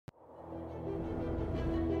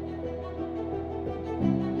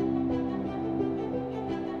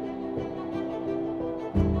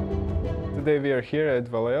Today we are here at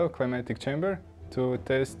Vallejo climatic chamber to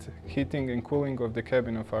test heating and cooling of the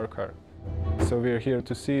cabin of our car. So we are here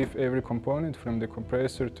to see if every component from the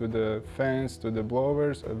compressor to the fans to the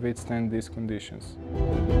blowers withstand these conditions.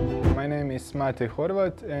 My name is Matej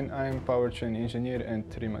Horvat and I am powertrain engineer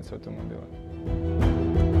at Rimac Automobile.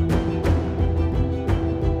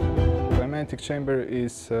 Climatic chamber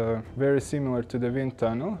is very similar to the wind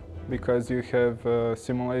tunnel because you have a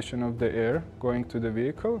simulation of the air going to the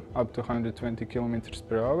vehicle up to 120 kilometers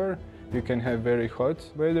per hour. You can have very hot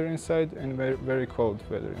weather inside and very cold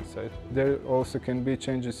weather inside. There also can be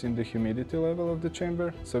changes in the humidity level of the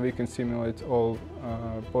chamber, so we can simulate all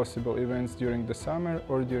possible events during the summer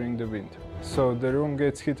or during the winter. So the room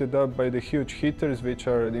gets heated up by the huge heaters which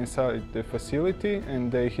are inside the facility,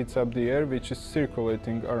 and they heat up the air which is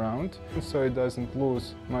circulating around, so it doesn't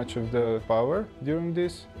lose much of the power during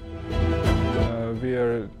this. We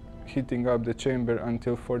are heating up the chamber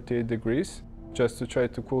until 48 degrees. Just to try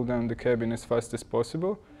to cool down the cabin as fast as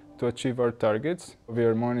possible to achieve our targets. We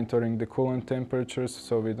are monitoring the coolant temperatures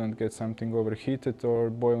so we don't get something overheated or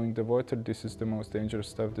boiling the water. This is the most dangerous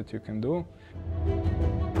stuff that you can do.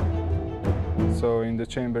 So in the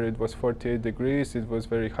chamber it was 48 degrees, it was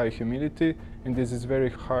very high humidity, and this is very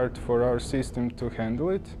hard for our system to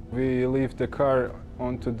handle it. We leave the car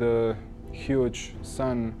onto the huge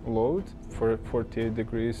sun load for 48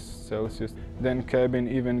 degrees Celsius. Then cabin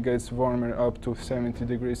even gets warmer up to 70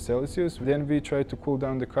 degrees Celsius. Then we try to cool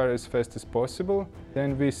down the car as fast as possible.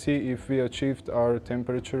 Then we see if we achieved our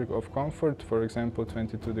temperature of comfort, for example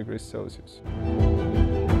 22 degrees Celsius.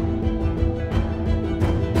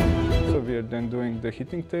 So we are then doing the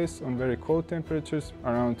heating test on very cold temperatures.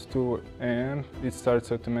 Around 2 AM it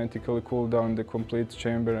starts automatically cool down the complete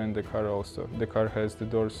chamber and the car also. The car has the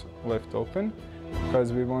doors left open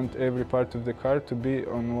because we want every part of the car to be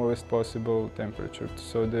on lowest possible temperature.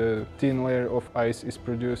 So the thin layer of ice is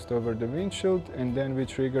produced over the windshield, and then we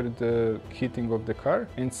trigger the heating of the car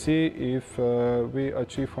and see if we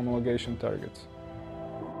achieve homologation targets.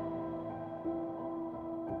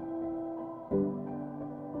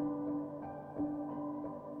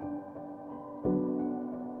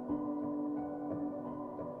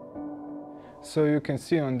 So you can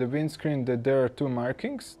see on the windscreen that there are two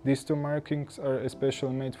markings. These two markings are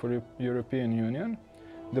especially made for the European Union.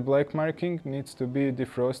 The black marking needs to be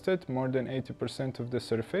defrosted more than 80% of the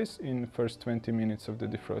surface in the first 20 minutes of the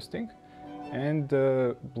defrosting. And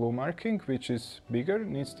the blue marking, which is bigger,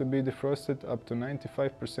 needs to be defrosted up to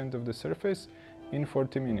 95% of the surface in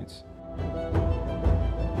 40 minutes.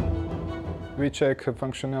 We check the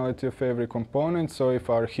functionality of every component, so if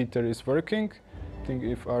our heater is working,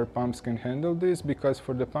 if our pumps can handle this, because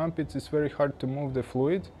for the pump it is very hard to move the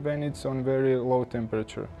fluid when it's on very low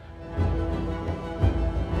temperature.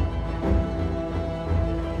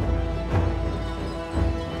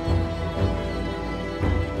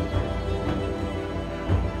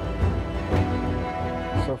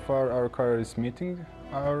 So far our car is meeting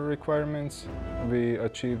our requirements. We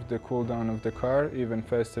achieved the cool down of the car even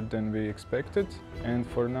faster than we expected, and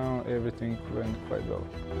for now everything went quite well.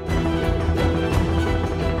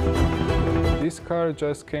 This car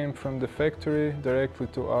just came from the factory directly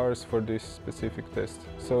to ours for this specific test.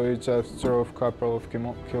 So we just drove a couple of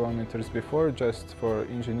kilometers before just for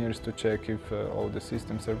engineers to check if all the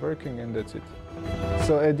systems are working, and that's it.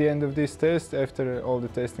 So at the end of this test, after all the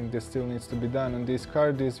testing that still needs to be done on this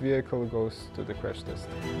car, this vehicle goes to the crash test.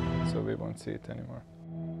 So we won't see it anymore.